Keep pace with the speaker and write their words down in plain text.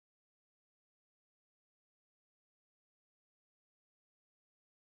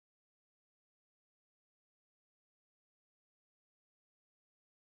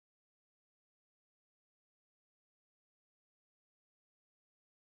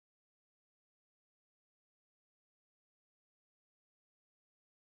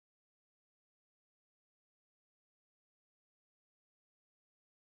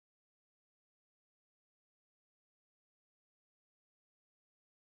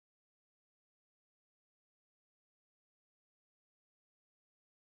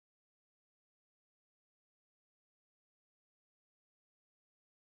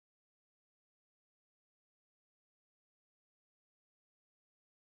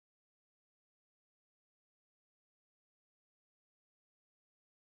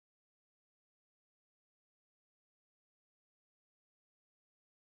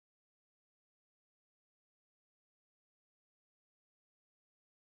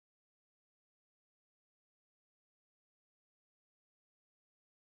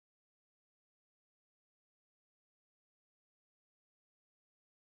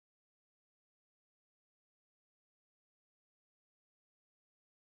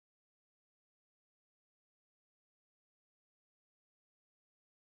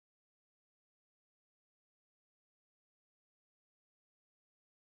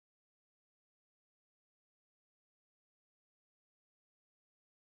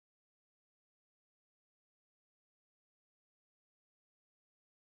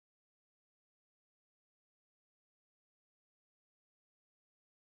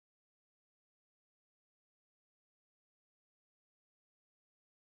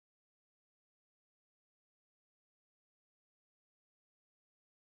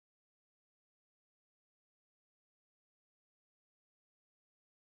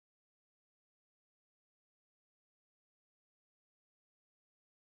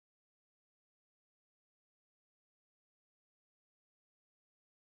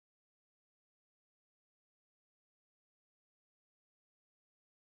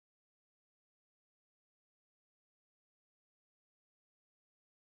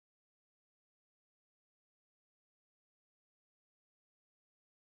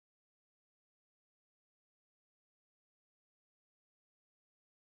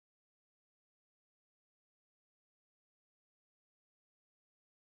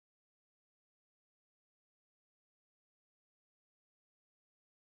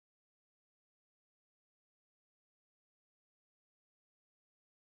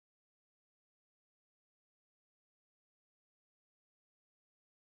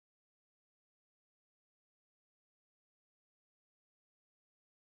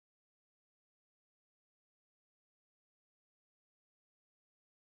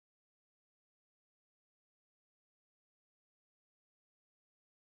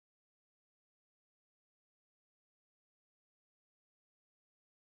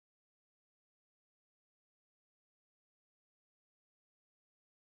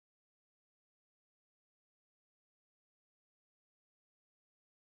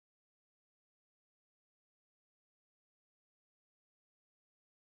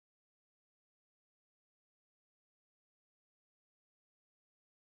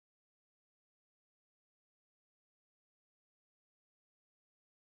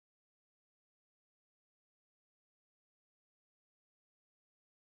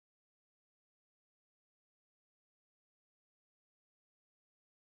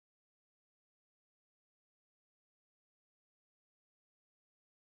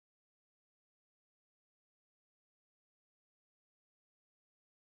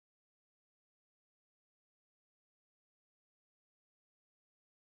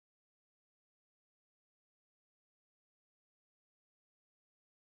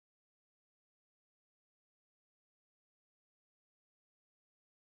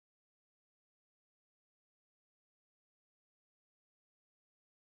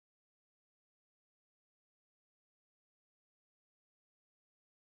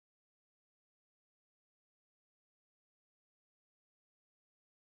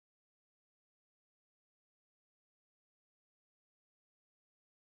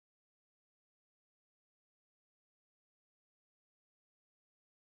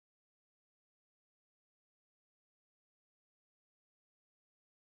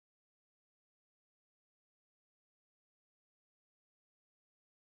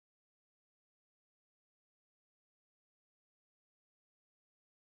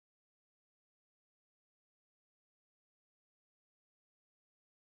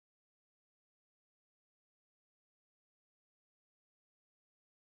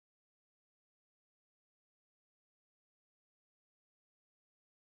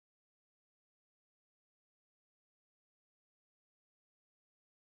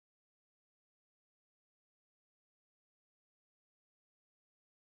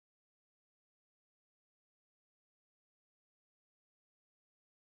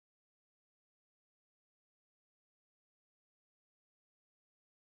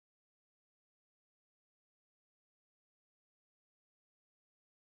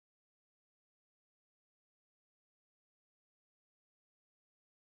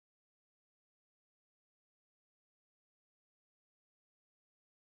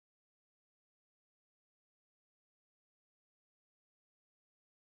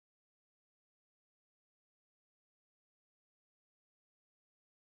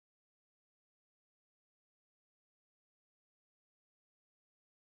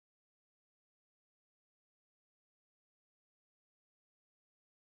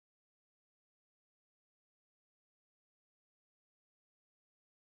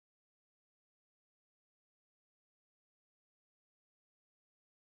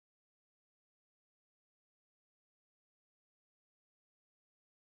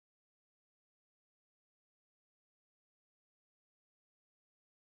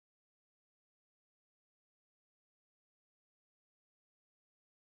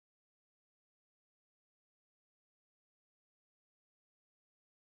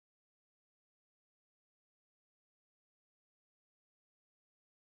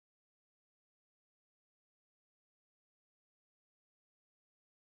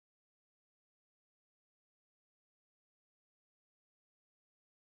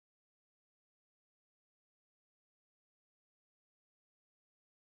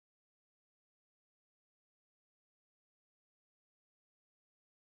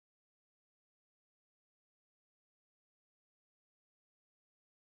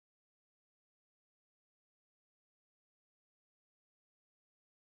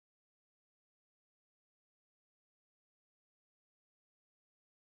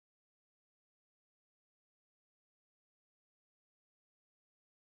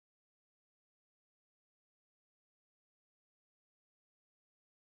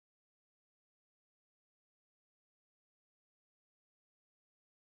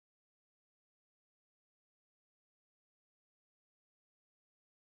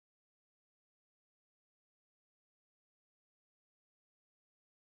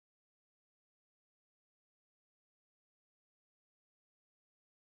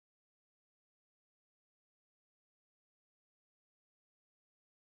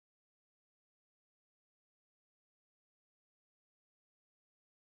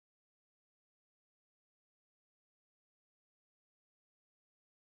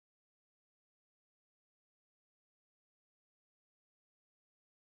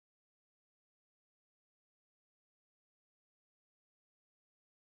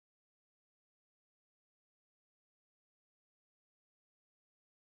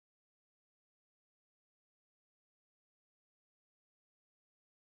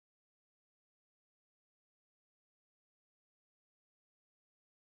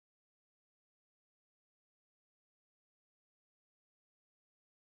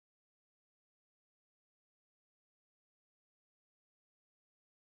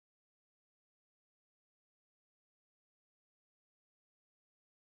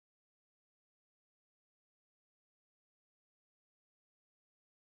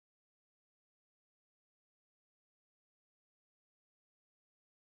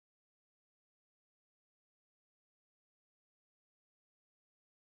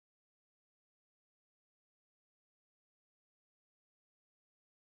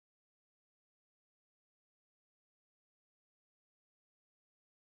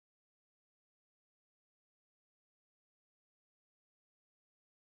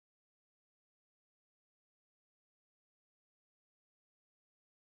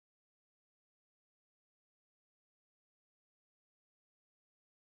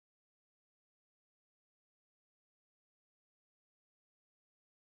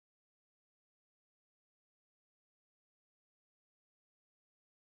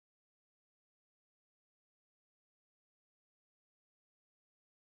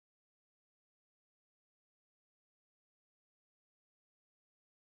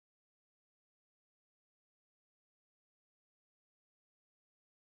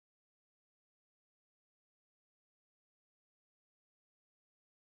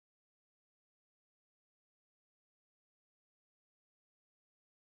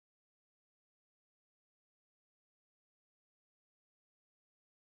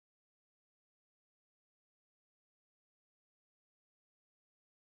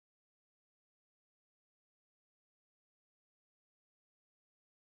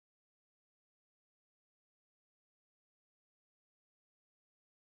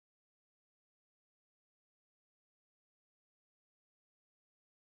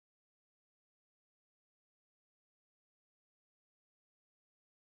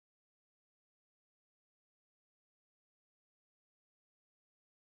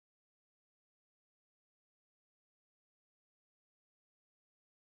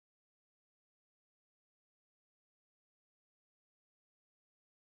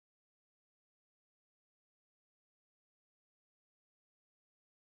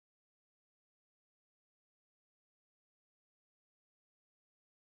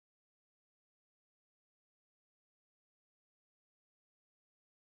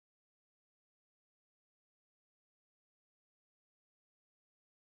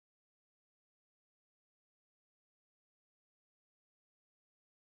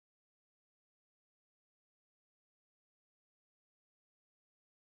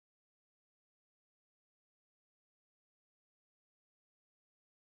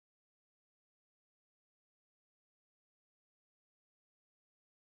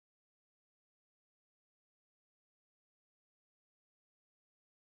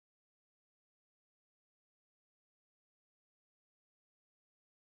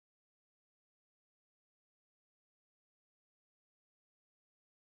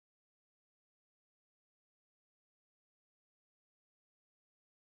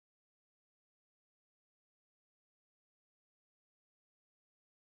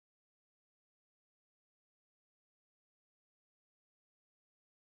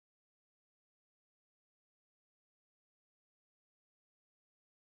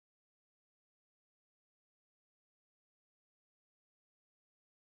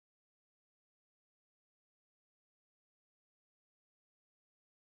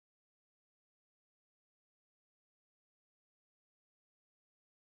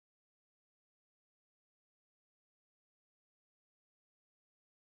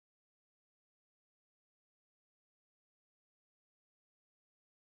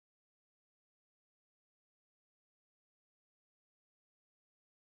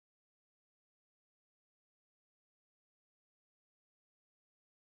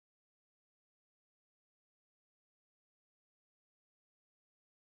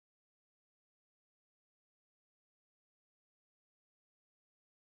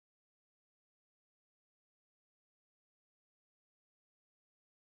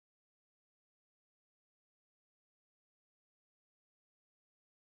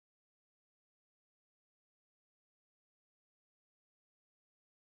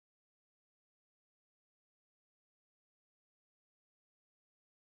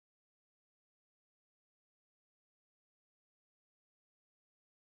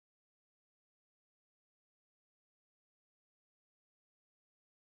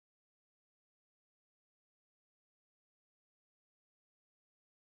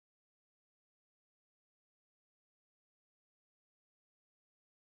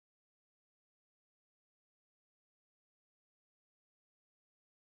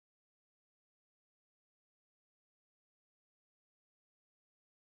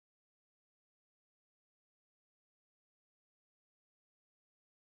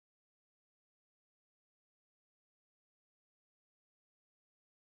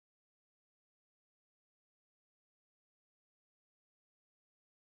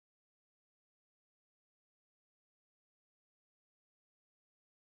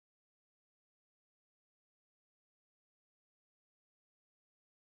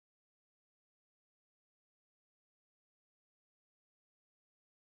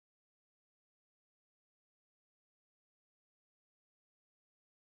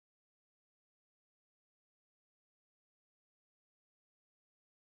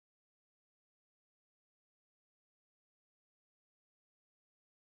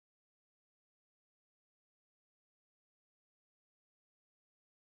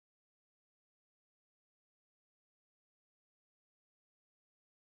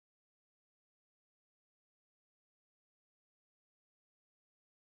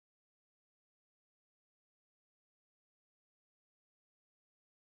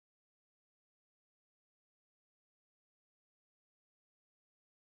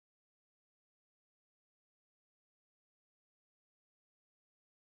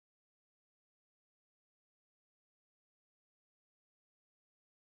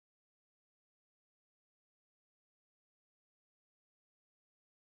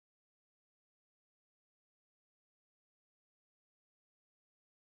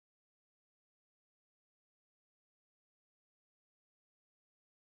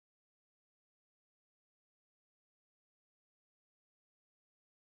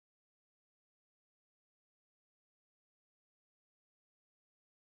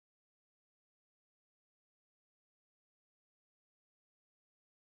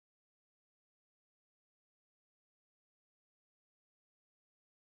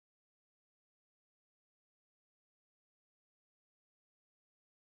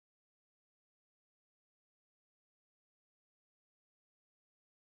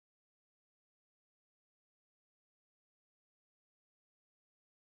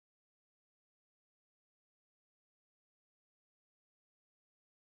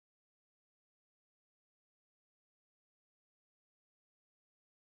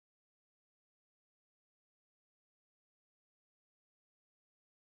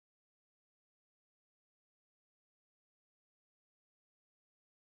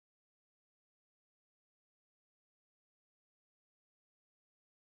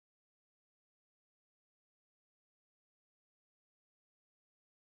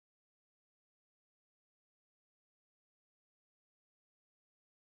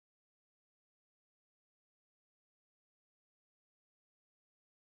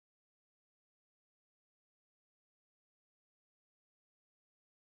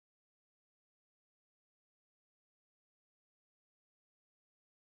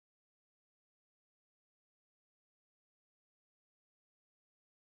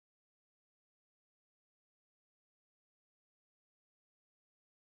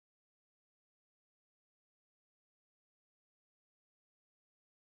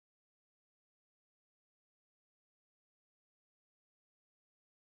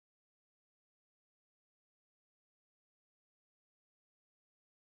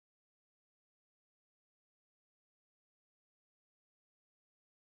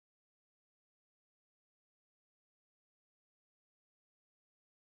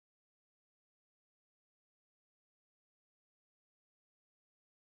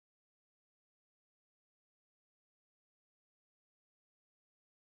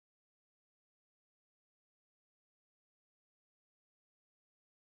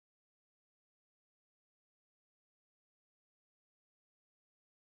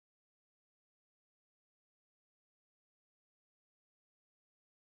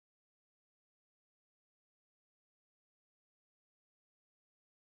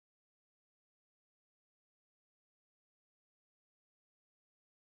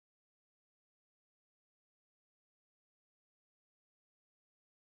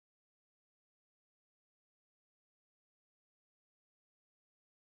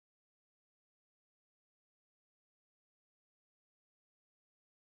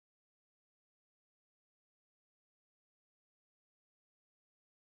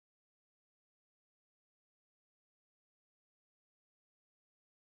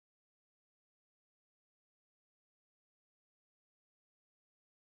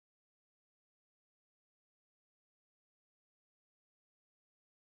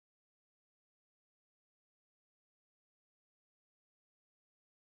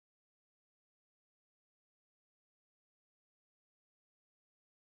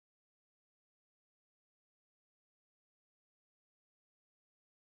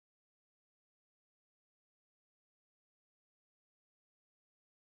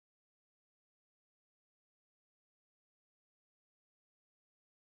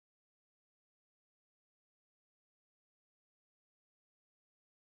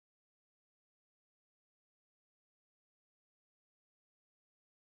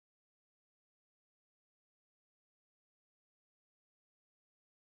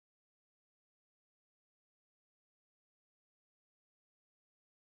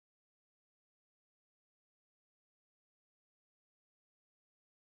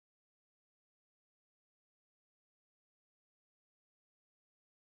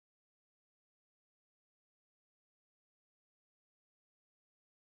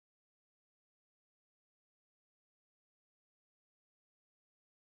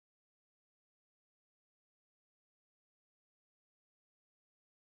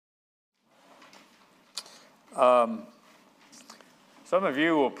Some of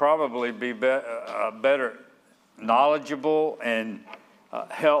you will probably be better knowledgeable and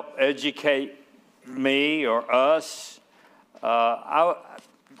help educate me or us. I've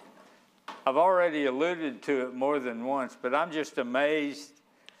already alluded to it more than once, but I'm just amazed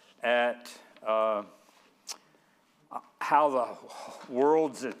at how the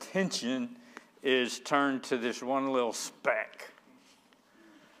world's attention is turned to this one little speck.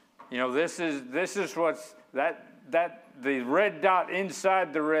 You know, this is what's that the red dot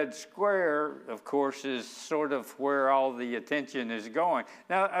inside the red square, of course, is sort of where all the attention is going.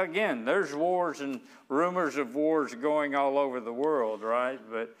 Now, again, there's wars and rumors of wars going all over the world, right?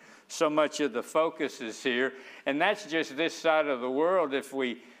 But so much of the focus is here, and that's just this side of the world. If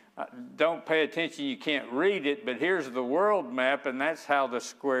we don't pay attention, you can't read it, but here's the world map, and that's how the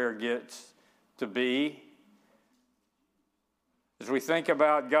square gets to be. As we think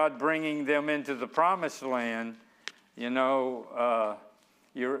about God bringing them into the promised land, you know,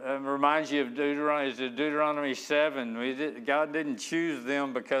 it reminds you of Deuteronomy 7. God didn't choose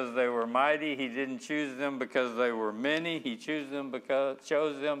them because they were mighty. He didn't choose them because they were many. He chose them because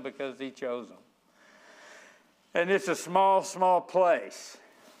He chose them. And it's a small, small place.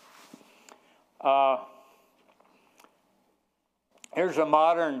 Here's a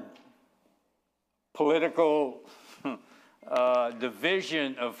modern political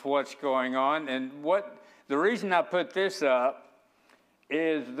division of what's going on. And the reason I put this up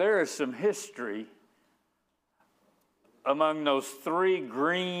is there is some history among those three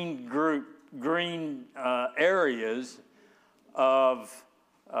green areas of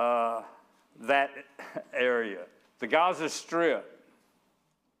that area. The Gaza Strip,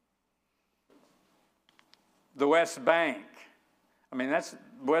 the West Bank. I mean,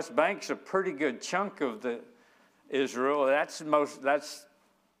 West Bank's a pretty good chunk of the Israel. That's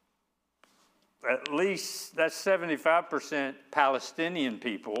 75% Palestinian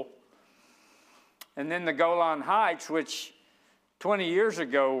people. And then the Golan Heights, which 20 years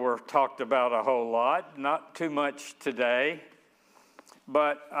ago were talked about a whole lot, not too much today.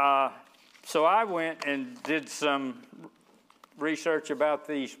 But so I went and did some research about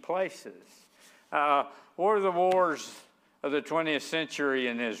these places. What are the wars of the 20th century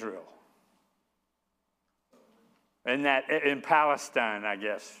in Israel? In Palestine, I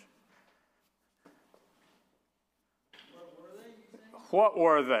guess. What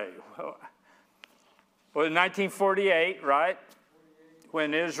were they? Well, in 1948, right?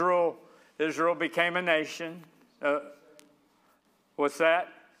 When Israel became a nation. What's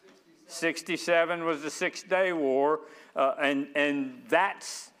that? 67 was the Six-Day War. And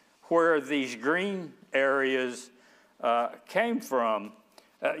that's where these green areas came from.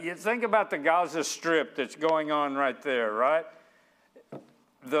 You think about the Gaza Strip that's going on right there, right?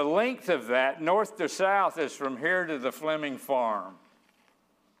 The length of that, north to south, is from here to the Fleming Farm,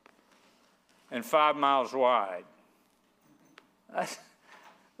 and 5 miles wide.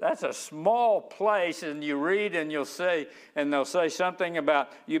 That's a small place, and you read and they'll say something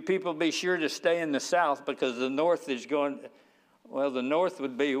about, you people be sure to stay in the south because the north is going, well, the north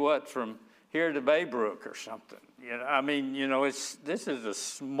would be what, from here to Baybrook or something. You know, I mean, you know, this is a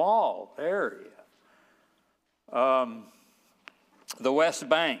small area. The West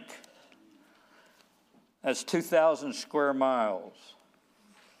Bank, that's 2,000 square miles.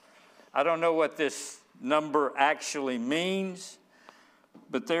 I don't know what this number actually means,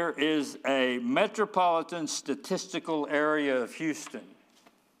 but there is a metropolitan statistical area of Houston.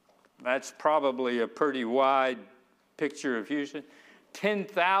 That's probably a pretty wide picture of Houston.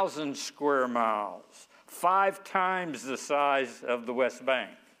 10,000 square miles, 5 times the size of the West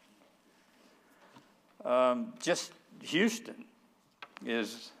Bank. Just Houston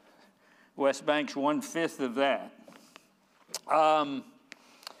is, West Bank's 1/5 of that.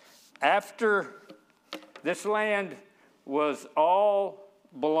 After this land was all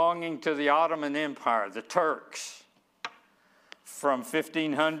belonging to the Ottoman Empire, the Turks, from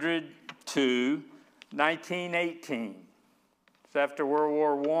 1500 to 1918. It's after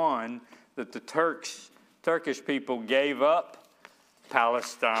World War I that the Turkish people gave up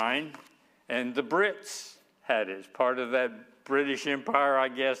Palestine, and the Brits had it. It's part of that British Empire, I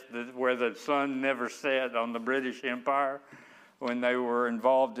guess, where the sun never set on the British Empire when they were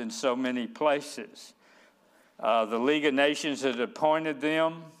involved in so many places. The League of Nations had appointed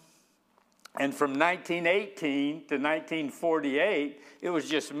them, and from 1918 to 1948, it was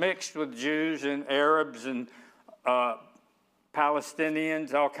just mixed with Jews and Arabs and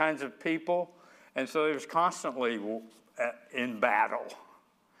Palestinians, all kinds of people, and so it was constantly in battle.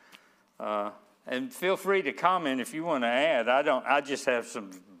 And feel free to comment if you want to add. I just have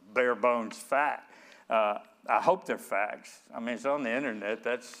some bare bones fact. I hope they're facts. I mean, it's on the internet.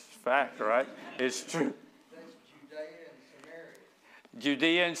 That's fact, right? It's true. That's Judea and Samaria.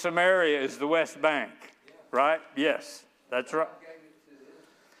 Judea and Samaria is the West Bank, right? Yes, that's right. God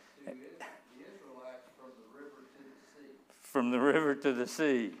gave it to the Israelites from the river to the sea. From the river to the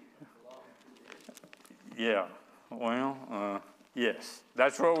sea. Yeah. Well, yes.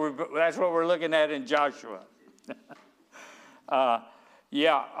 That's what we're looking at in Joshua.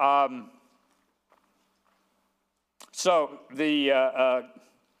 So the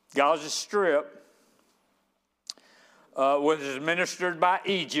Gaza Strip was administered by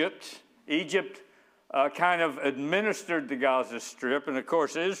Egypt. Egypt kind of administered the Gaza Strip, and of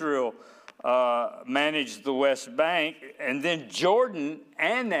course Israel managed the West Bank, and then Jordan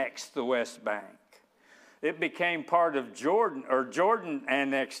annexed the West Bank. It became part of Jordan, or Jordan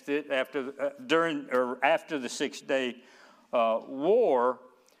annexed it after the 6 Day War.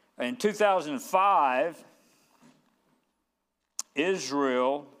 In 2005,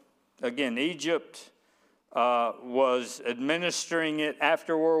 Israel, again, Egypt was administering it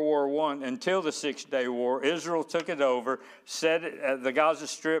after World War I until the 6 Day War. Israel took it over, said the Gaza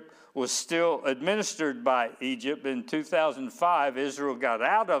Strip was still administered by Egypt. In 2005, Israel got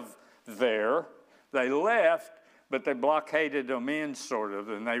out of there. They left, but they blockaded them in, sort of,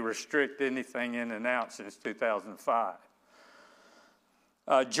 and they restrict anything in and out since 2005.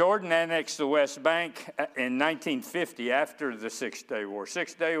 Jordan annexed the West Bank in 1950 after the 6 Day War.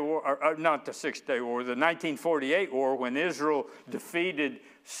 6 Day War, not the 6 Day War, the 1948 war, when Israel defeated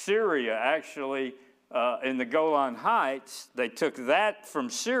Syria, actually, in the Golan Heights. They took that from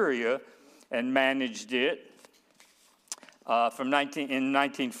Syria and managed it in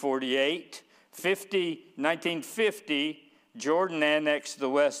 1948. 1950, Jordan annexed the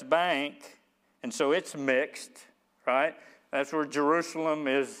West Bank, and so it's mixed, right? That's where Jerusalem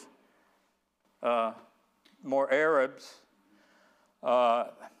is more Arabs.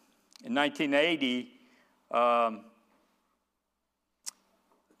 In 1980,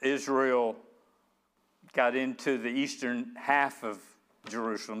 Israel got into the eastern half of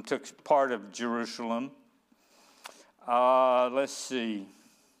Jerusalem, took part of Jerusalem. Let's see.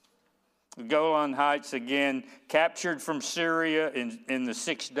 The Golan Heights, again, captured from Syria in the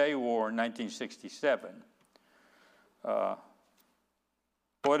 6 Day War in 1967.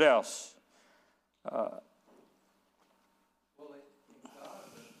 What else? Well, in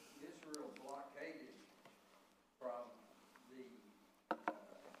Gaza, Israel blockaded from the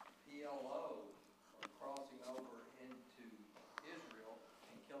PLO from crossing over into Israel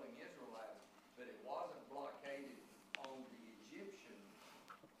and killing Israelites, but it wasn't blockaded on the Egyptian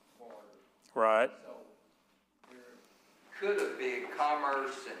border. Right. So there could have been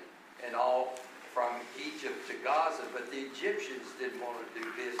commerce and all from Egypt to Gaza, but the Egyptians didn't want to do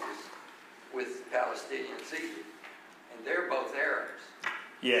business with Palestinians either. And they're both Arabs.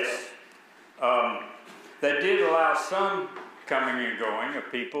 Yes. They did allow some coming and going of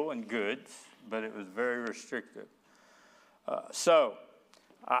people and goods, but it was very restrictive.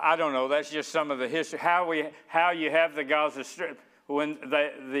 I don't know. That's just some of the history. How you have the Gaza Strip. When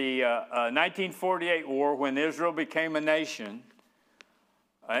the 1948 war, when Israel became a nation,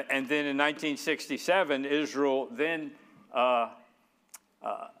 and then in 1967, Israel then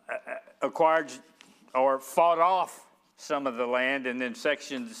acquired or fought off some of the land and then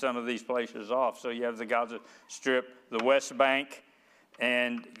sectioned some of these places off. So you have the Gaza Strip, the West Bank,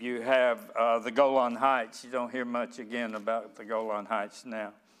 and you have the Golan Heights. You don't hear much again about the Golan Heights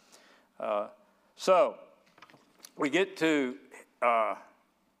now. So we get to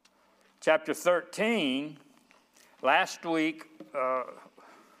chapter 13. Last week,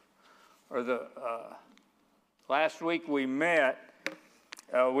 last week we met.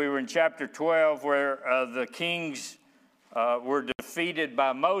 We were in chapter 12 where the kings were defeated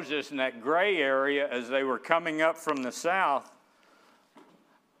by Moses in that gray area as they were coming up from the south,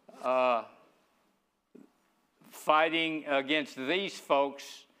 fighting against these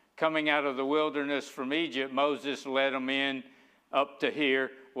folks coming out of the wilderness from Egypt. Moses led them in up to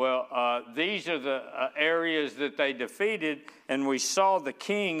here. Well, these are the areas that they defeated, and we saw the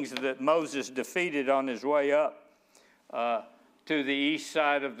kings that Moses defeated on his way up to the east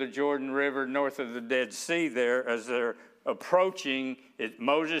side of the Jordan River, north of the Dead Sea there, as they're approaching.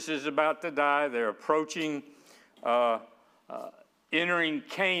 Moses is about to die. They're approaching, entering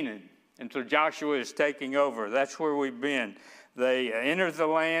Canaan. And so Joshua is taking over. That's where we've been. They entered the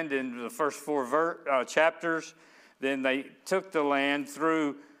land in the first four chapters. Then they took the land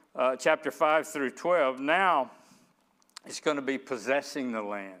through chapter 5 through 12. Now it's going to be possessing the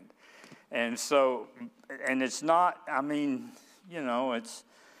land. And so, and it's not, I mean, you know, it's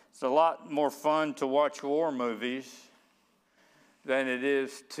It's a lot more fun to watch war movies than it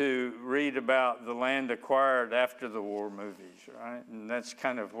is to read about the land acquired after the war movies, right? And that's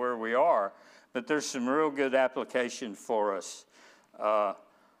kind of where we are. But there's some real good application for us.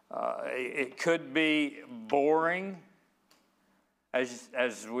 It could be boring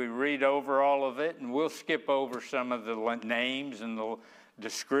as we read over all of it, and we'll skip over some of the names and the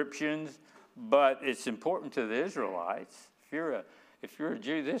descriptions, but it's important to the Israelites. If you're a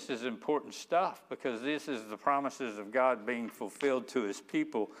Jew, this is important stuff because this is the promises of God being fulfilled to his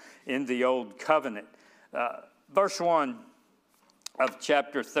people in the Old Covenant. Verse 1 of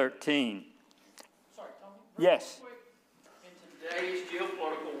chapter 13. Sorry, Tommy. Yes. In today's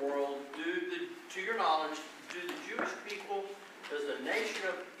geopolitical world, to your knowledge, do the Jewish people, does the nation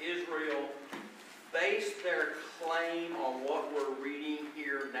of Israel base their claim on what we're reading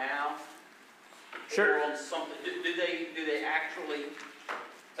here now? Sure. Or on something? Do they actually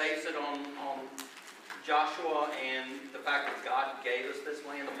base it on Joshua and the fact that God gave us this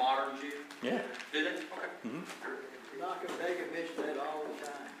land, the modern Jew? Yeah. Do they? Okay. Mm-hmm. They can mention that all the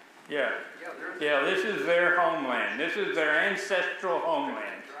time. Yeah, this is their homeland. This is their ancestral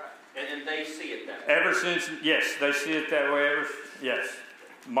homeland. And they see it that way. Ever since, yes, they see it that way. Yes.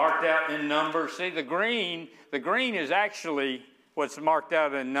 Marked out in Numbers. See, the green is actually what's marked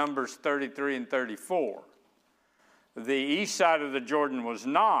out in Numbers 33 and 34. The east side of the Jordan was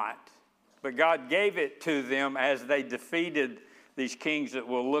not, but God gave it to them as they defeated these kings that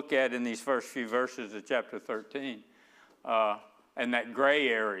we'll look at in these first few verses of chapter 13, and that gray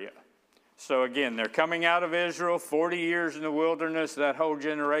area. So again, they're coming out of Israel, 40 years in the wilderness. That whole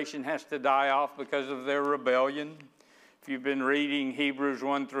generation has to die off because of their rebellion. If you've been reading Hebrews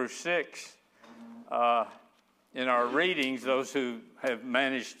 1 through 6, in our readings, those who have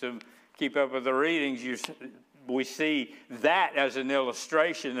managed to keep up with the readings, we see that as an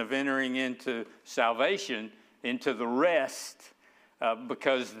illustration of entering into salvation, into the rest,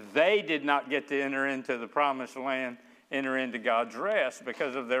 because they did not get to enter into the promised land, enter into God's rest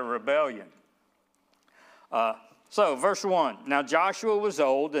because of their rebellion. So, verse 1, now Joshua was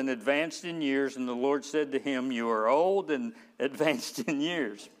old and advanced in years, and the Lord said to him, you are old and advanced in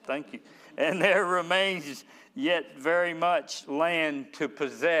years. Thank you. And there remains yet very much land to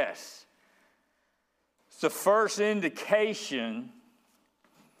possess. It's the first indication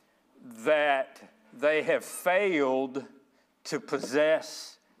that they have failed to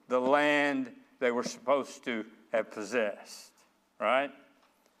possess the land they were supposed to have possessed, right?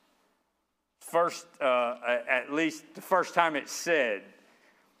 First, at least the first time it's said,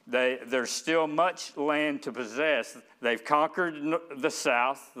 there's still much land to possess. They've conquered the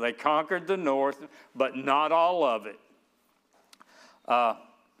south, they conquered the north, but not all of it.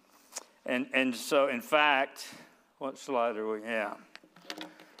 And so, in fact, what slide are we? Yeah.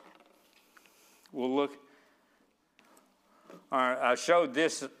 We'll look. All right, I showed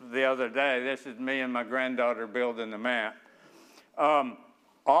this the other day. This is me and my granddaughter building the map.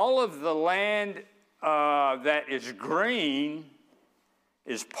 All of the land that is green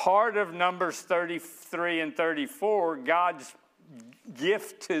is part of Numbers 33 and 34, God's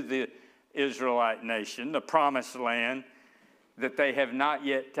gift to the Israelite nation, the promised land that they have not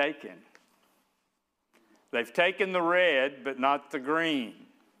yet taken. They've taken the red, but not the green.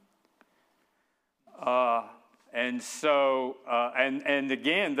 And so, and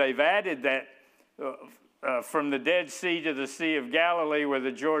again, they've added that from the Dead Sea to the Sea of Galilee where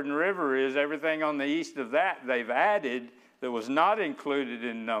the Jordan River is, everything on the east of that they've added that was not included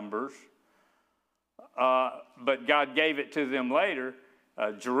in Numbers, but God gave it to them later.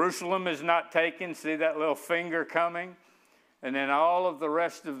 Jerusalem is not taken. See that little finger coming? And then all of the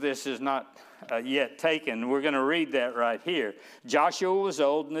rest of this is not yet taken. We're going to read that right here. Joshua was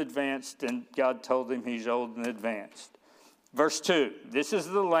old and advanced, and God told him he's old and advanced. Verse 2, this is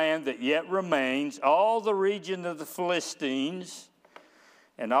the land that yet remains, all the region of the Philistines,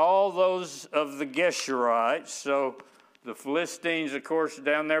 and all those of the Geshurites. So the Philistines, of course,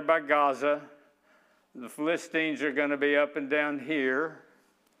 down there by Gaza. The Philistines are going to be up and down here.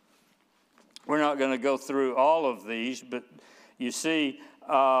 We're not going to go through all of these, but you see,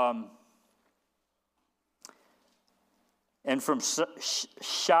 and from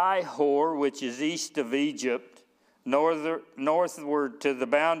Shihor, which is east of Egypt, northward to the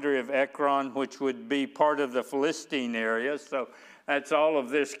boundary of Ekron, which would be part of the Philistine area. So that's all of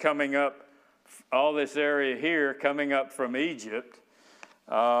this coming up, all this area here coming up from Egypt.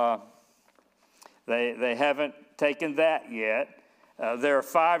 They haven't taken that yet. There are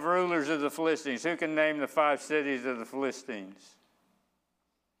 5 rulers of the Philistines. Who can name the 5 cities of the Philistines?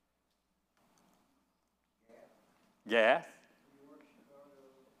 Gath.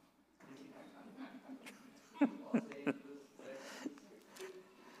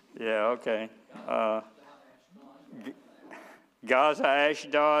 Yeah, okay. Gaza,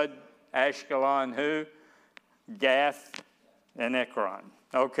 Ashdod, Ashkelon, who? Gath, and Ekron.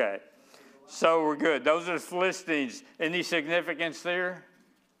 Okay. So we're good. Those are the Philistines. Any significance there?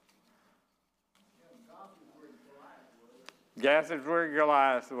 Gath is where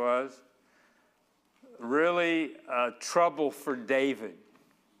Goliath was. Really trouble for David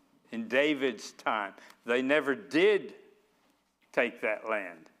in David's time. They never did take that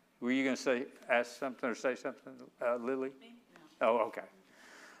land. Were you going to ask something or say something, Lily? No. Oh, okay.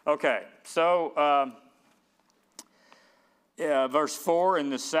 Okay, so verse 4,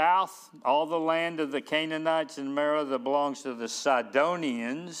 in the south, all the land of the Canaanites and Merah that belongs to the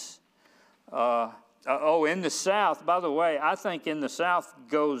Sidonians. In the south, by the way, I think in the south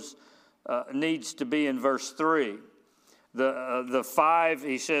needs to be in verse 3. The five,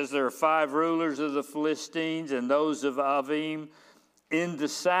 he says there are 5 rulers of the Philistines and those of Avim in the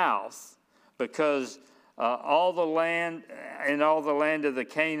south, because all the land of the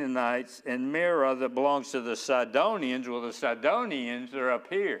Canaanites and Merah that belongs to the Sidonians, well, the Sidonians are up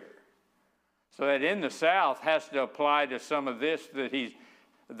here. So that in the south has to apply to some of this that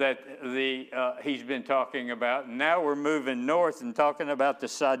he's been talking about. And now we're moving north and talking about the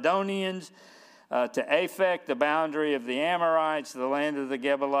Sidonians to Aphek, the boundary of the Amorites, the land of the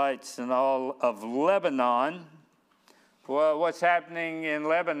Gebalites, and all of Lebanon. Well, what's happening in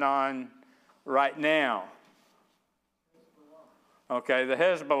Lebanon right now? Okay, the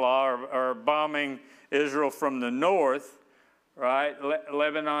Hezbollah are bombing Israel from the north, right?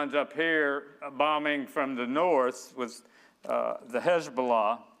 Lebanon's up here bombing from the north with the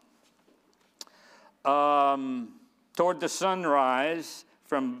Hezbollah. Toward the sunrise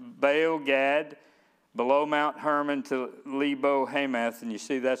from Baal Gad, below Mount Hermon to Lebo Hamath, and you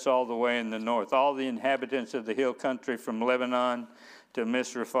see that's all the way in the north. All the inhabitants of the hill country from Lebanon to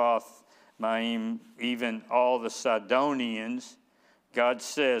Misrephoth Maim, even all the Sidonians, God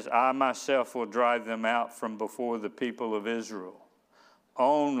says, I myself will drive them out from before the people of Israel.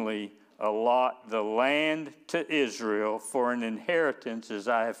 Only allot the land to Israel for an inheritance as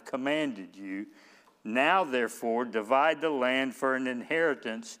I have commanded you. Now, therefore, divide the land for an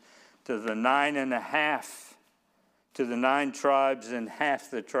inheritance to the 9 tribes and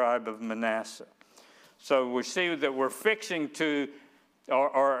half the tribe of Manasseh. So we see that we're fixing to,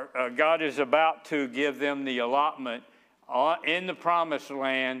 or God is about to give them the allotment in the promised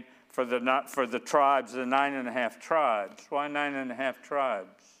land for the tribes, the 9.5 tribes. Why 9.5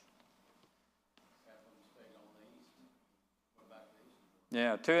 tribes?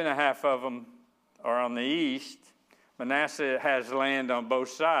 Yeah, 2.5 of them are on the east. Manasseh has land on both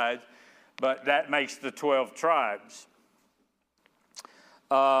sides, but that makes the 12 tribes.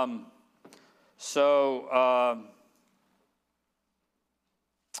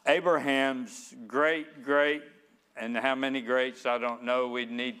 Abraham's great, and how many greats I don't know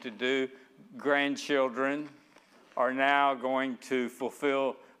we'd need to do, grandchildren are now going to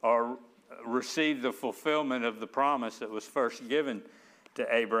fulfill or receive the fulfillment of the promise that was first given to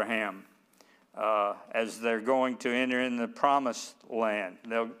Abraham. As they're going to enter in the promised land.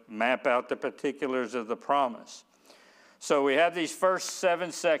 They'll map out the particulars of the promise. So we have these first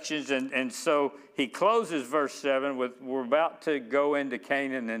 7 sections, and so he closes verse 7 with, we're about to go into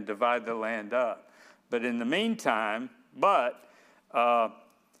Canaan and divide the land up. But in the meantime,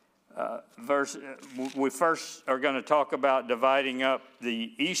 we first are going to talk about dividing up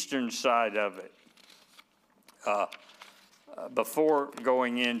the eastern side of it before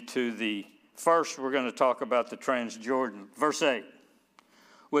going into the first, we're going to talk about the Transjordan. Verse 8.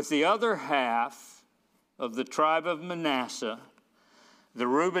 With the other half of the tribe of Manasseh, the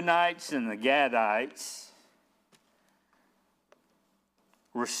Reubenites and the Gadites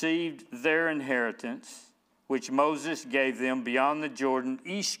received their inheritance, which Moses gave them beyond the Jordan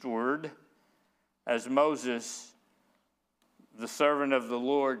eastward, as Moses, the servant of the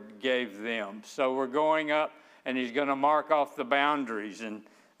Lord, gave them. So we're going up, and he's going to mark off the boundaries, and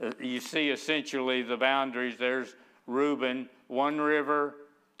you see essentially the boundaries. There's Reuben, one river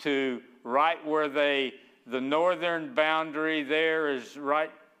to right where the northern boundary there is right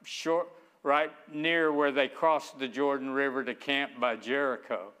near where they crossed the Jordan River to camp by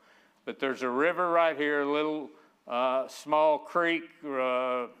Jericho. But there's a river right here, a little small creek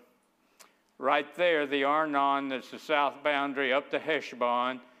right there, the Arnon, that's the south boundary up to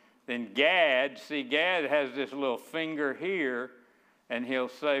Heshbon. Then Gad has this little finger here, and he'll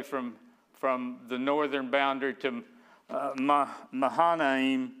say from the northern boundary to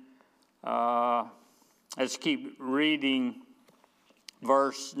Mahanaim. Let's keep reading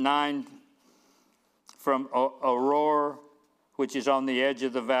verse 9. From Auror, which is on the edge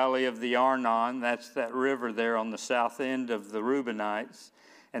of the valley of the Arnon. That's that river there on the south end of the Reubenites.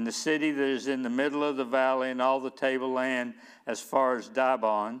 And the city that is in the middle of the valley, and all the tableland as far as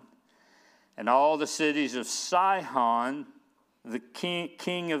Dibon, and all the cities of Sihon, the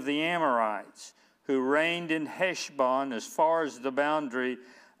king of the Amorites, who reigned in Heshbon as far as the boundary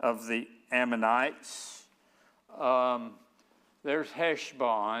of the Ammonites. There's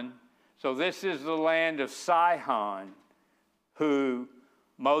Heshbon. So this is the land of Sihon, who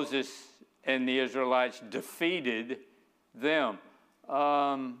Moses and the Israelites defeated them.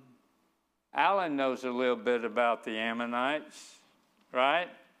 Alan knows a little bit about the Ammonites, right?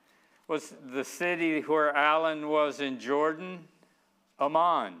 Was the city where Alan was in Jordan?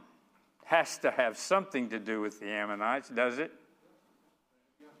 Ammon. Has to have something to do with the Ammonites, does it?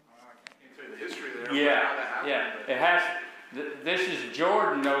 The history there. Yeah. It has. This is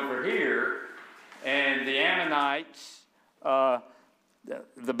Jordan over here, and the Ammonites,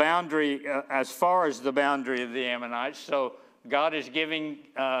 the boundary, as far as the boundary of the Ammonites. So God is giving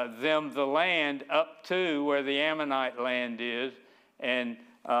them the land up to where the Ammonite land is, and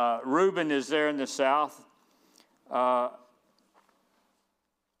Reuben is there in the south.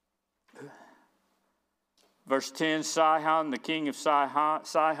 Verse 10, Sihon, the king of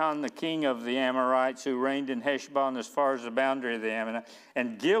Sihon, the king of the Amorites, who reigned in Heshbon as far as the boundary of the Ammonites,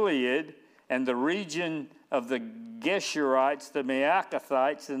 and Gilead, and the region of the Geshurites, the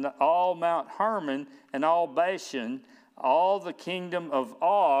Maacathites, and all Mount Hermon, and all Bashan, all the kingdom of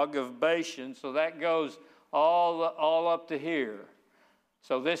Og of Bashan. So that goes all up to here.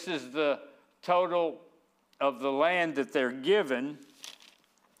 So this is the total of the land that they're given.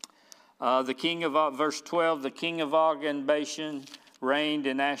 The king of verse 12, the king of Og and Bashan reigned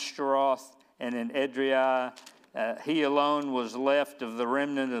in Ashtaroth and in Edrei. He alone was left of the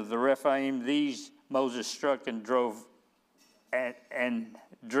remnant of the Rephaim. These Moses struck and drove and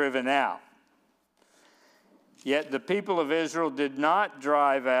driven out. Yet the people of Israel did not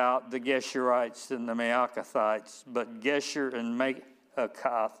drive out the Geshurites and the Maacathites, but Geshur and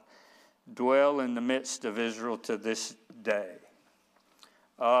Maacath dwell in the midst of Israel to this day.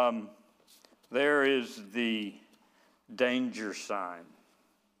 There is the danger sign.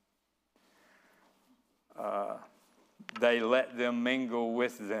 They let them mingle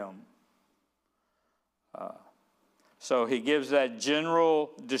with them. So he gives that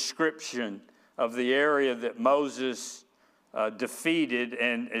general description of the area that Moses defeated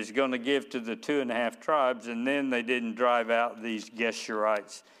and is going to give to the 2.5 tribes, and then they didn't drive out these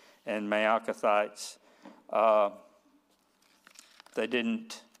Geshurites and Maacathites. They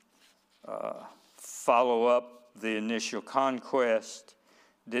didn't follow up the initial conquest,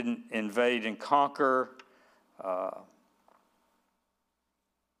 didn't invade and conquer.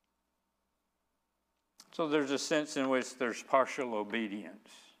 So there's a sense in which there's partial obedience.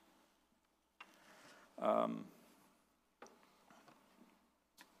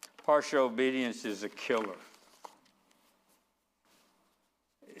 Partial obedience is a killer.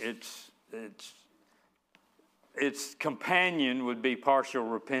 Its companion would be partial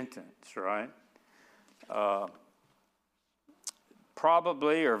repentance, right?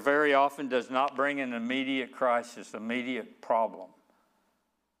 Probably or very often does not bring an immediate crisis, immediate problem.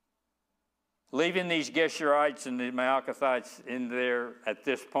 Leaving these Geshurites and the Maacathites in there at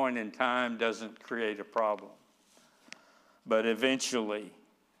this point in time doesn't create a problem. But eventually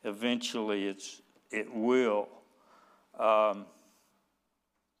it will. And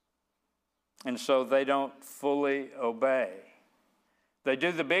so they don't fully obey. They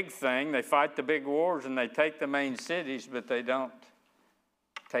do the big thing, they fight the big wars, and they take the main cities, but they don't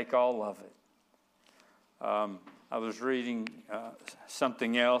take all of it. I was reading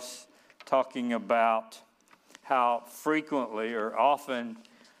something else talking about how frequently or often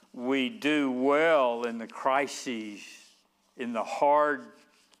we do well in the crises, in the hard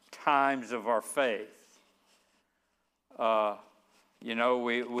times of our faith.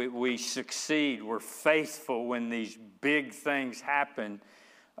 We succeed. We're faithful when these big things happen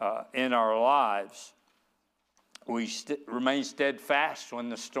in our lives. We remain steadfast when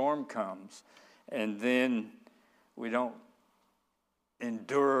the storm comes. And then we don't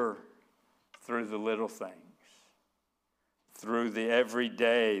endure through the little things, through the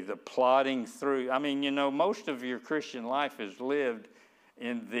everyday, the plodding through. I mean, most of your Christian life is lived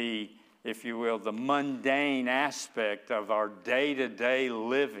in the, if you will, the mundane aspect of our day-to-day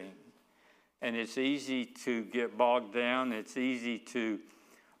living. And it's easy to get bogged down. It's easy to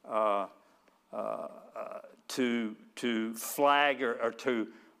flag or to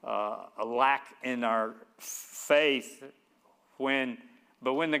lack in our faith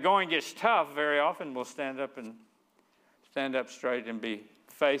but when the going gets tough, very often we'll stand up and stand up straight and be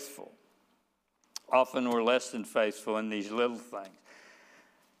faithful. Often we're less than faithful in these little things.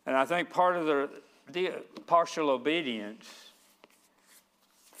 And I think part of the partial obedience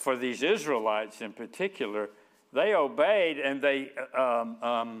for these Israelites in particular, they obeyed and they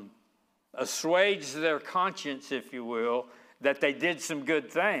assuaged their conscience, if you will, that they did some good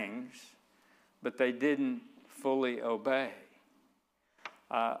things, but they didn't fully obey.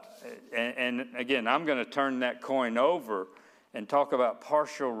 And again, I'm going to turn that coin over and talk about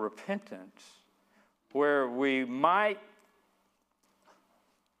partial repentance, where we might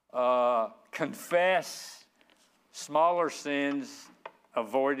confess smaller sins,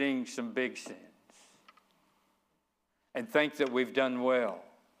 avoiding some big sins, and think that we've done well.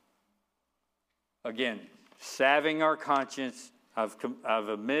 Again, salving our conscience. I've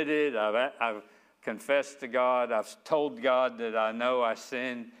admitted, I've confessed to God, I've told God that I know I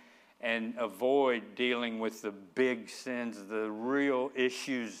sinned, and avoid dealing with the big sins, the real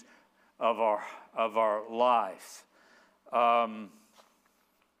issues of our life.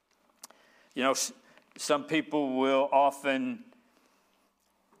 Some people will often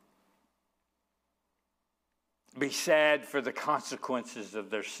be sad for the consequences of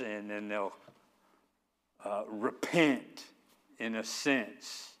their sin, and they'll repent in a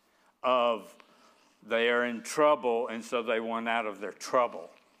sense of they are in trouble, and so they want out of their trouble.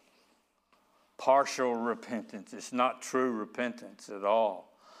 Partial repentance. It's not true repentance at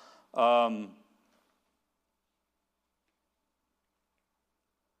all.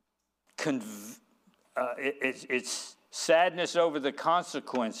 It's sadness over the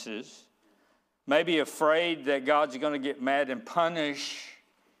consequences, maybe afraid that God's going to get mad and punish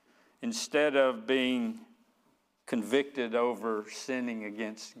instead of being convicted over sinning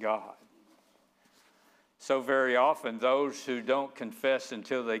against God. So very often, those who don't confess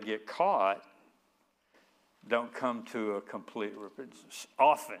until they get caught don't come to a complete repentance.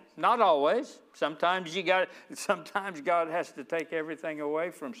 Often, not always. Sometimes God has to take everything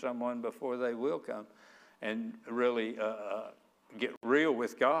away from someone before they will come and really get real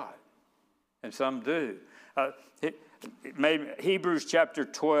with God. And some do. Hebrews chapter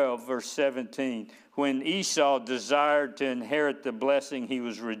 12, verse 17. When Esau desired to inherit the blessing, he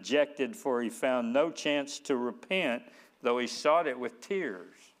was rejected, for he found no chance to repent, though he sought it with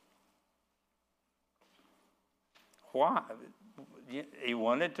tears. Why? He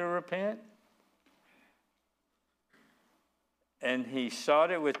wanted to repent, and he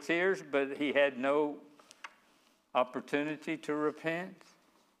sought it with tears, but he had no opportunity to repent.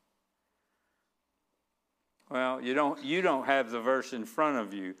 Well, you don't have the verse in front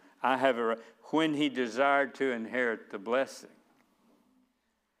of you. I have when he desired to inherit the blessing.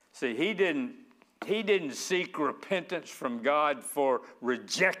 See, he didn't seek repentance from God for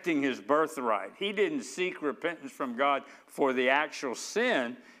rejecting his birthright. He didn't seek repentance from God for the actual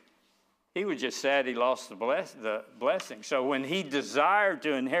sin. He was just sad he lost the blessing. So when he desired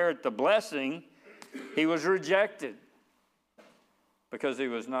to inherit the blessing, he was rejected because he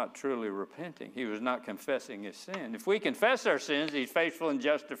was not truly repenting. He was not confessing his sin. If we confess our sins, he's faithful and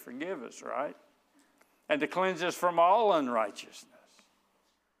just to forgive us, right? And to cleanse us from all unrighteousness.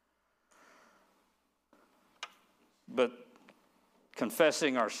 But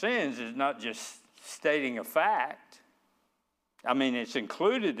confessing our sins is not just stating a fact. I mean, it's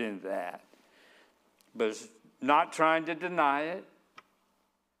included in that. But it's not trying to deny it.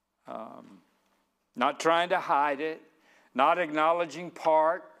 Not trying to hide it. Not acknowledging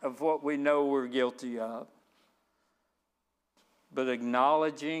part of what we know we're guilty of. But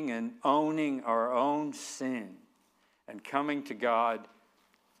acknowledging and owning our own sin. And coming to God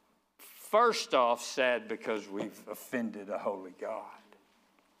first off, sad because we've offended a holy God.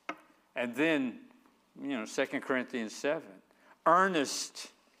 And then, 2 Corinthians 7, earnestness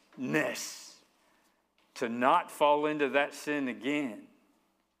to not fall into that sin again.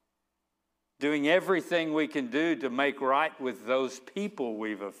 Doing everything we can do to make right with those people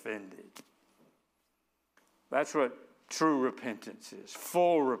we've offended. That's what true repentance is,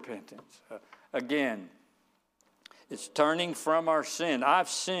 full repentance. Again, it's turning from our sin. I've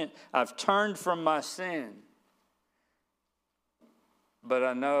turned from my sin. But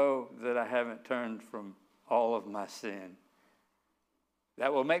I know that I haven't turned from all of my sin.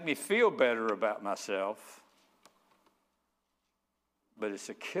 That will make me feel better about myself. But it's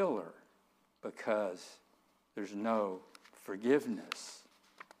a killer because there's no forgiveness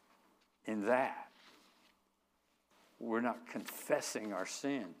in that. We're not confessing our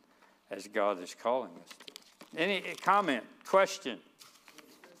sin as God is calling us to. Any comment, question?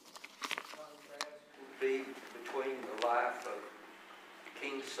 Contrast would be between the life of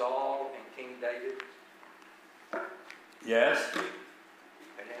King Saul and King David. Yes.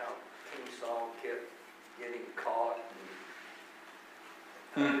 And how King Saul kept getting caught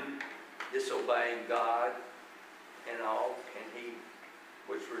and disobeying God and all, and he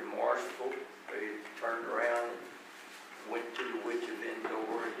was remorseful. He turned around and went to the witch of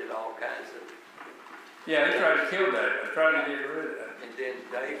Endor and did all kinds of. Yeah, he tried to kill David. Tried to get rid of that. And then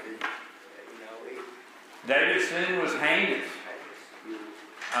David, he. David's sin was heinous.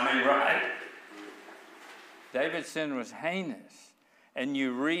 I mean, right? David's sin was heinous. And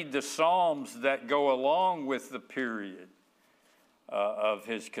you read the Psalms that go along with the period of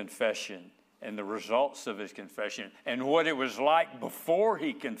his confession and the results of his confession and what it was like before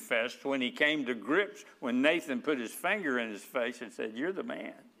he confessed, when he came to grips, when Nathan put his finger in his face and said, "You're the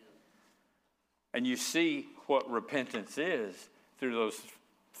man." And you see what repentance is through those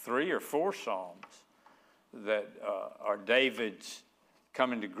 3 or 4 Psalms that are David's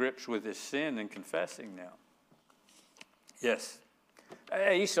coming to grips with his sin and confessing now. Yes.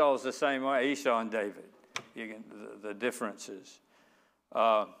 Esau is the same way, Esau and David. The differences.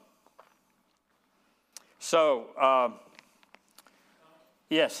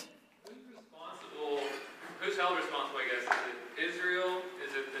 Yes. Who's held responsible, I guess? Is it Israel?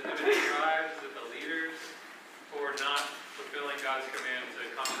 Is it the 70 tribes? Is it the leaders for not fulfilling God's command to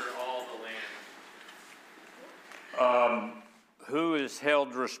conquer all the land? Who is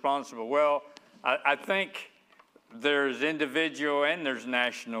held responsible? Well, I think there's individual and there's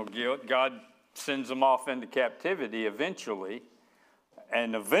national guilt. God sends them off into captivity eventually.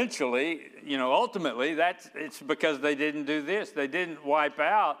 And eventually, ultimately, it's because they didn't do this. They didn't wipe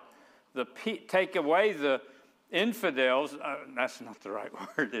out, take away the infidels. That's not the right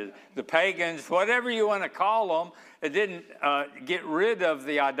word. The pagans, whatever you want to call them. It didn't get rid of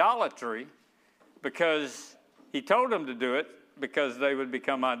the idolatry, because he told them to do it because they would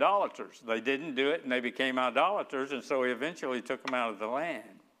become idolaters. They didn't do it, and they became idolaters, and so he eventually took them out of the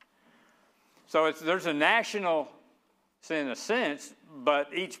land. So there's a national sin in a sense,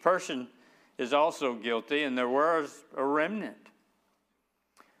 but each person is also guilty, and there was a remnant.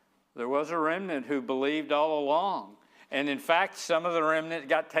 There was a remnant who believed all along. And in fact, some of the remnant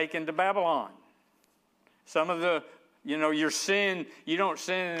got taken to Babylon. Some of your sin, you don't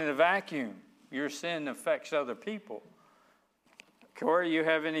sin in a vacuum. Your sin affects other people. Corey, you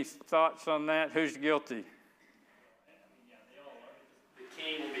have any thoughts on that? Who's guilty? The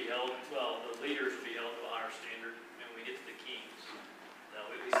king will be held, the leaders will be held to a higher standard when we get to the kings. Now,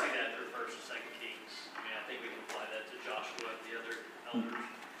 we see that through 1st and 2nd Kings. I think we can apply that to Joshua and the other elders.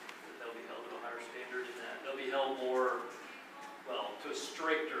 They'll be held to a higher standard in that. They'll be held more, to a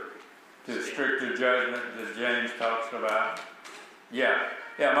stricter Judgment that James talks about. Yeah,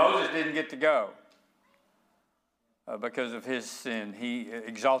 Moses didn't get to go because of his sin. He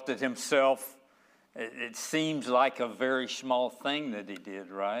exalted himself. It seems like a very small thing that he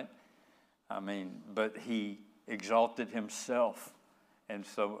did, right? But he exalted himself. And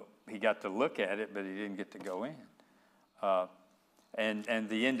so he got to look at it, but he didn't get to go in. And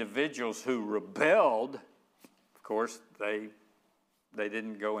the individuals who rebelled, of course, they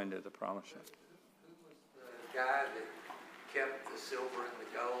didn't go into the promised land. Who was the guy that kept the silver and the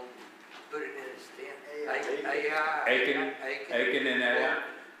gold and put it in his tent? Achan and Ai.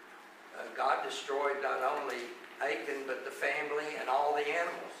 God destroyed not only Achan, but the family and all the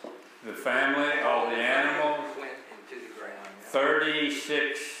animals. The family, all the animals. Went into the ground.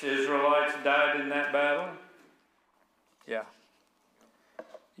 36 Israelites died in that battle. Yeah.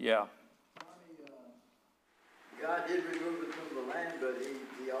 God did remove them from the land, but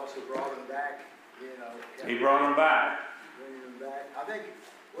he also brought them back, He brought them back. Bringing them back. I think,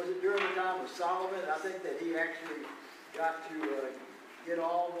 was it during the time of Solomon? I think that he actually got to get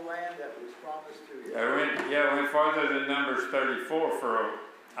all the land that was promised to him. It went farther than Numbers 34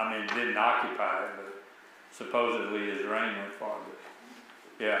 didn't occupy it, but supposedly his reign went farther.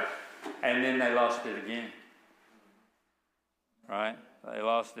 Yeah. And then they lost it again. Right? They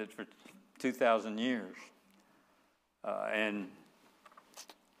lost it for 2,000 years.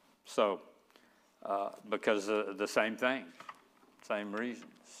 Because of the same thing, same reasons.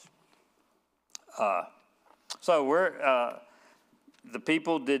 The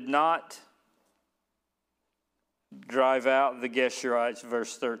people did not drive out the Geshurites,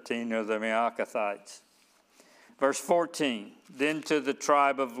 verse 13, or the Maacathites. Verse 14, then to the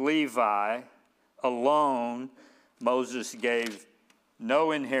tribe of Levi alone Moses gave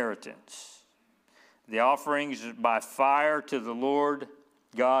no inheritance. The offerings by fire to the Lord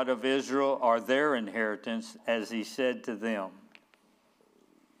God of Israel are their inheritance, as he said to them.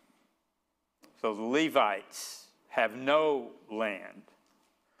 So the Levites have no land.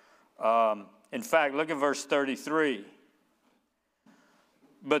 In fact, look at verse 33.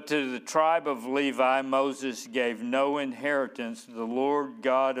 But to the tribe of Levi, Moses gave no inheritance. The Lord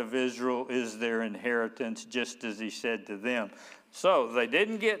God of Israel is their inheritance, just as he said to them. So they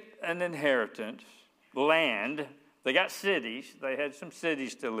didn't get an inheritance, land. They got cities. They had some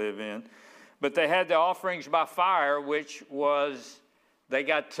cities to live in. But they had the offerings by fire, which was, they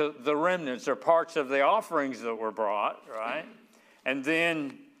got to the remnants or parts of the offerings that were brought, right? And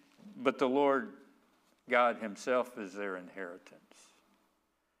then, but the Lord God himself is their inheritance.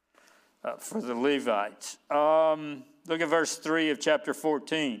 For the Levites. Look at verse 3 of chapter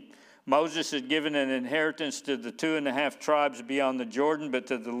 14. Moses had given an inheritance to the 2.5 tribes beyond the Jordan, but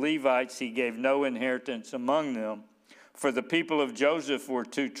to the Levites he gave no inheritance among them. For the people of Joseph were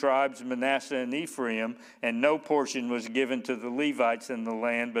 2 tribes, Manasseh and Ephraim, and no portion was given to the Levites in the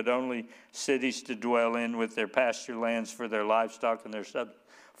land, but only cities to dwell in with their pasture lands for their livestock and their substance.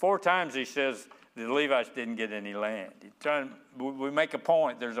 4 times he says the Levites didn't get any land. We make a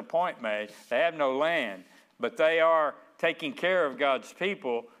point. There's a point made. They have no land, but they are taking care of God's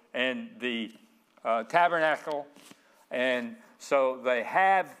people and the tabernacle, and so they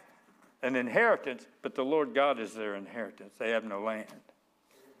have an inheritance, but the Lord God is their inheritance. They have no land.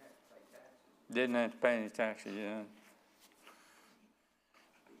 Didn't have to pay any taxes,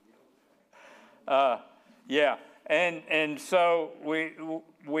 yeah. And so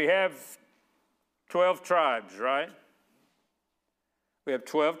we have 12 tribes, right? We have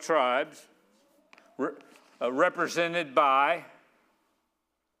 12 tribes represented by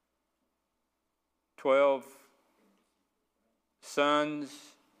 12 sons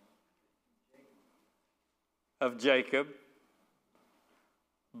of Jacob.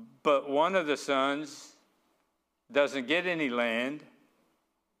 But one of the sons doesn't get any land,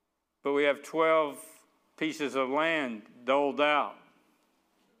 but we have 12 pieces of land doled out.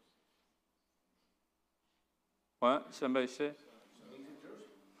 What? Somebody said?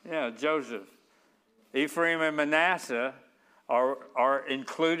 Yeah, Joseph. Ephraim and Manasseh are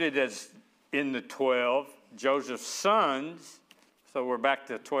included as in the 12. Joseph's sons, so we're back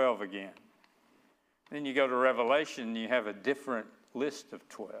to 12 again. Then you go to Revelation, you have a different list of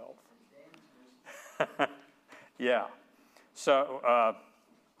 12. Yeah. So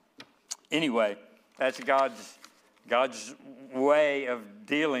anyway, that's God's way of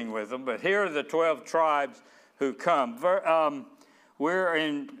dealing with them. But here are the 12 tribes who come. We're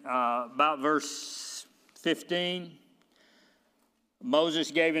in about verse 15.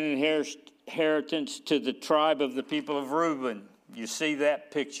 Moses gave an inheritance to the tribe of the people of Reuben. You see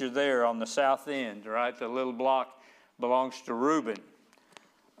that picture there on the south end, right? The little block belongs to Reuben.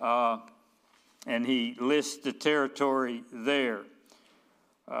 And he lists the territory there.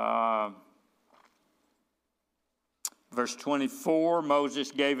 Verse 24,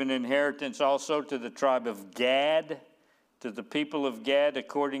 Moses gave an inheritance also to the tribe of Gad, to the people of Gad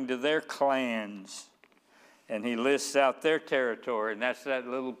according to their clans. And he lists out their territory, and that's that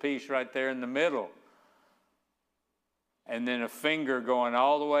little piece right there in the middle. And then a finger going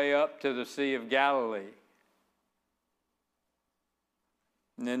all the way up to the Sea of Galilee.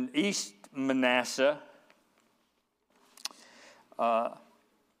 And then East Manasseh,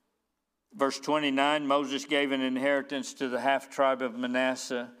 verse 29, Moses gave an inheritance to the half-tribe of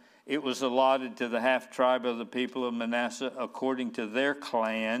Manasseh. It was allotted to the half-tribe of the people of Manasseh according to their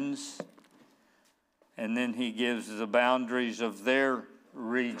clans. And then he gives the boundaries of their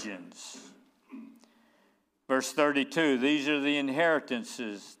regions. Verse 32, these are the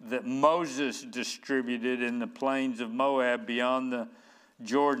inheritances that Moses distributed in the plains of Moab beyond the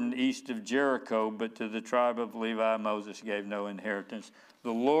Jordan east of Jericho, but to the tribe of Levi Moses gave no inheritance.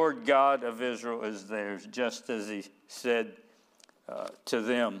 The Lord God of Israel is theirs, just as he said to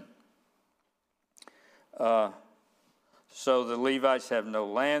them. So the Levites have no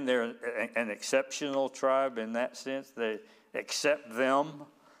land. They're an exceptional tribe in that sense. They accept them.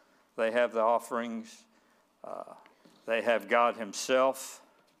 They have the offerings. They have God himself.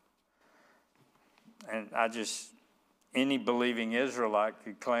 And any believing Israelite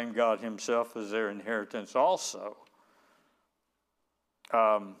could claim God himself as their inheritance also.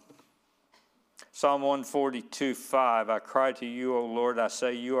 Psalm 142:5, I cry to you, O Lord, I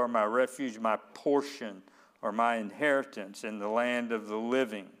say you are my refuge, my portion, or my inheritance in the land of the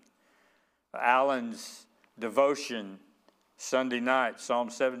living. Alan's devotion Sunday night, Psalm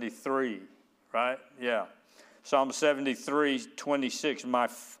 73, right? Yeah. Psalm 73:26, my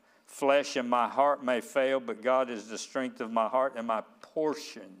flesh and my heart may fail, but God is the strength of my heart and my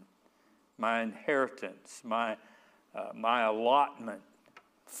portion, my inheritance, my allotment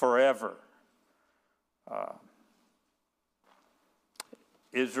forever.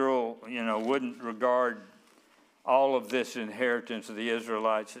 Israel, wouldn't regard all of this inheritance of the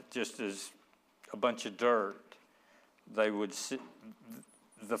Israelites just as a bunch of dirt. They would see,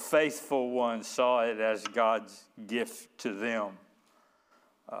 the faithful ones saw it as God's gift to them.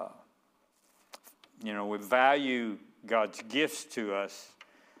 We value God's gifts to us,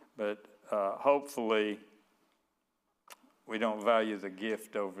 but hopefully we don't value the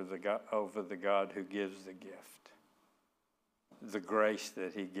gift over the God who gives the gift, the grace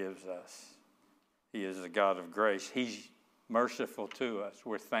that he gives us. He is a God of grace. He's merciful to us.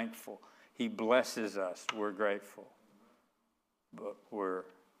 We're thankful. He blesses us. We're grateful. But we're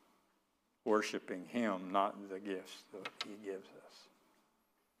worshiping him, not the gifts that he gives us.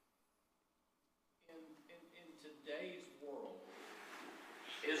 In today's world,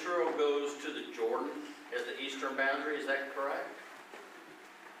 Israel goes to the Jordan as the eastern boundary. Is that correct?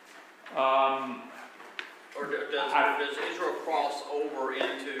 Or does Israel cross over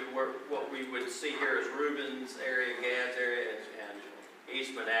into what we would see here as Reuben's area, Gad's area, and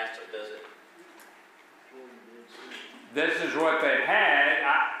East Manasseh? Does it? This is what they had.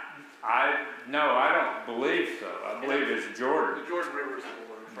 No, I don't believe so. I believe it's Jordan. The Jordan River is the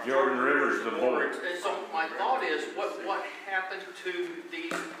border. Jordan River is the border. And so my thought is, what happened to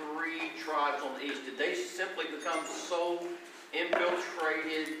these three tribes on the east? Did they simply become so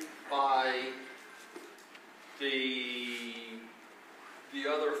infiltrated by the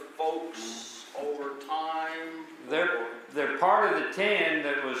other folks over time? They're part of the 10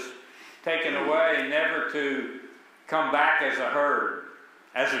 that was taken away, never to come back as a herd,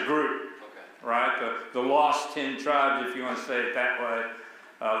 as a group. Okay. Right? The lost 10 tribes, if you want to say it that way,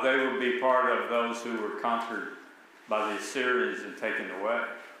 they would be part of those who were conquered by the Assyrians and taken away.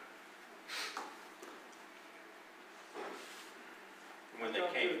 When they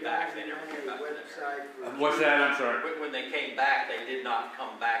came back, they never came back to that area. What's that? I'm sorry. When they came back, they did not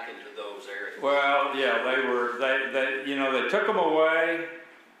come back into those areas. Well, yeah, they took them away.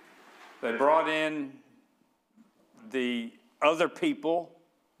 They brought in the other people,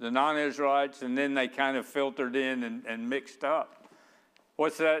 the non-Israelites, and then they kind of filtered in and mixed up.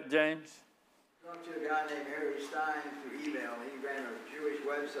 What's that, James? I talked to a guy named Harry Stein through email. He ran a Jewish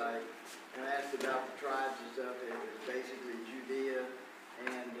website and asked about the tribes and stuff. It was basically Judea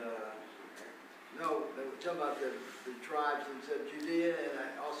and no, they were talking about the tribes and said Judea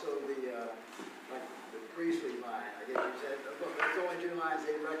and also the priestly line. I guess you said that's the only two lines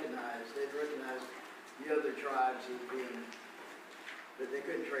they recognized. They recognized the other tribes as being, but they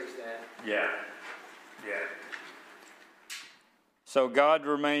couldn't trace that. Yeah. So God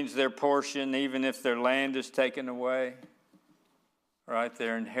remains their portion even if their land is taken away, right?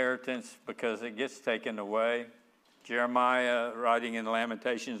 Their inheritance, because it gets taken away. Jeremiah writing in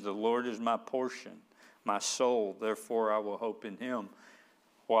Lamentations, the Lord is my portion, my soul, therefore I will hope in him.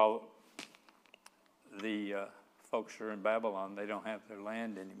 While the folks are in Babylon, they don't have their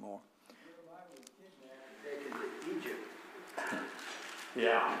land anymore. Taken to Egypt.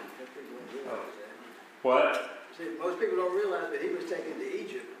 Yeah. Most people don't realize that. What? See, most people don't realize that he was taken to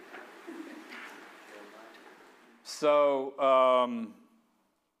Egypt. So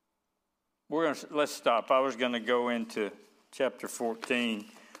let's stop. I was going to go into chapter 14,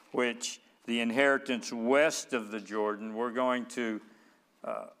 which the inheritance west of the Jordan. We're going to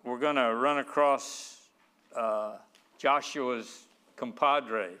run across Joshua's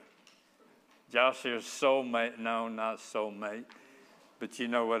compadre, Joshua's soulmate. No, not soulmate, but you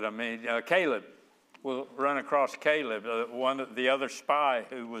know what I mean. Caleb. We'll run across Caleb, the other spy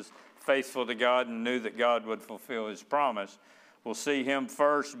who was faithful to God and knew that God would fulfill his promise. We'll see him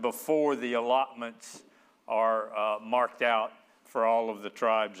first before the allotments are marked out for all of the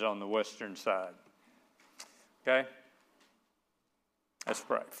tribes on the western side. Okay? Let's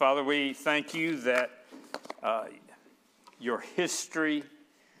pray. Father, we thank you that your history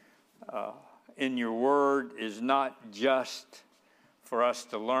in your word is not just for us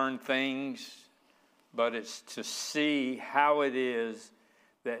to learn things, but it's to see how it is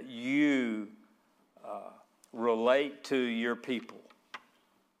that you relate to your people.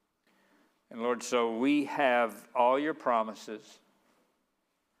 And Lord, so we have all your promises.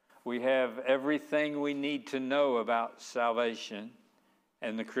 We have everything we need to know about salvation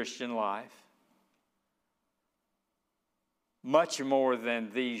and the Christian life. Much more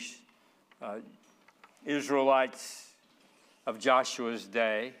than these Israelites of Joshua's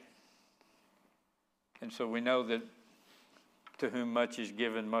day. And so we know that to whom much is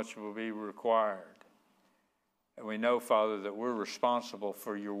given, much will be required. And we know, Father, that we're responsible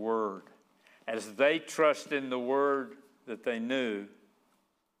for your word. As they trust in the word that they knew,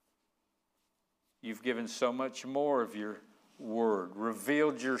 you've given so much more of your word,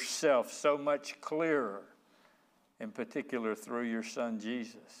 revealed yourself so much clearer in particular through your Son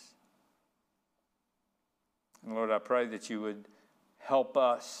Jesus. And Lord, I pray that you would help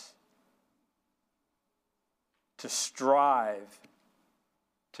us to strive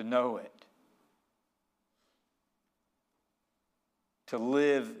to know it, to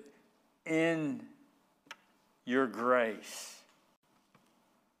live in your grace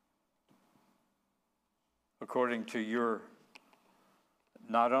according to your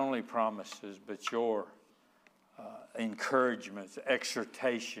not only promises, but your encouragements,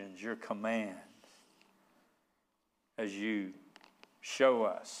 exhortations, your commands, as you show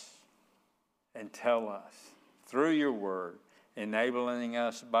us and tell us through your word, enabling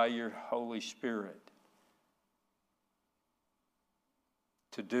us by your Holy Spirit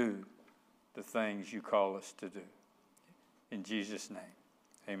to do the things you call us to do. In Jesus' name,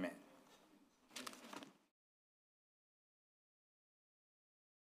 amen.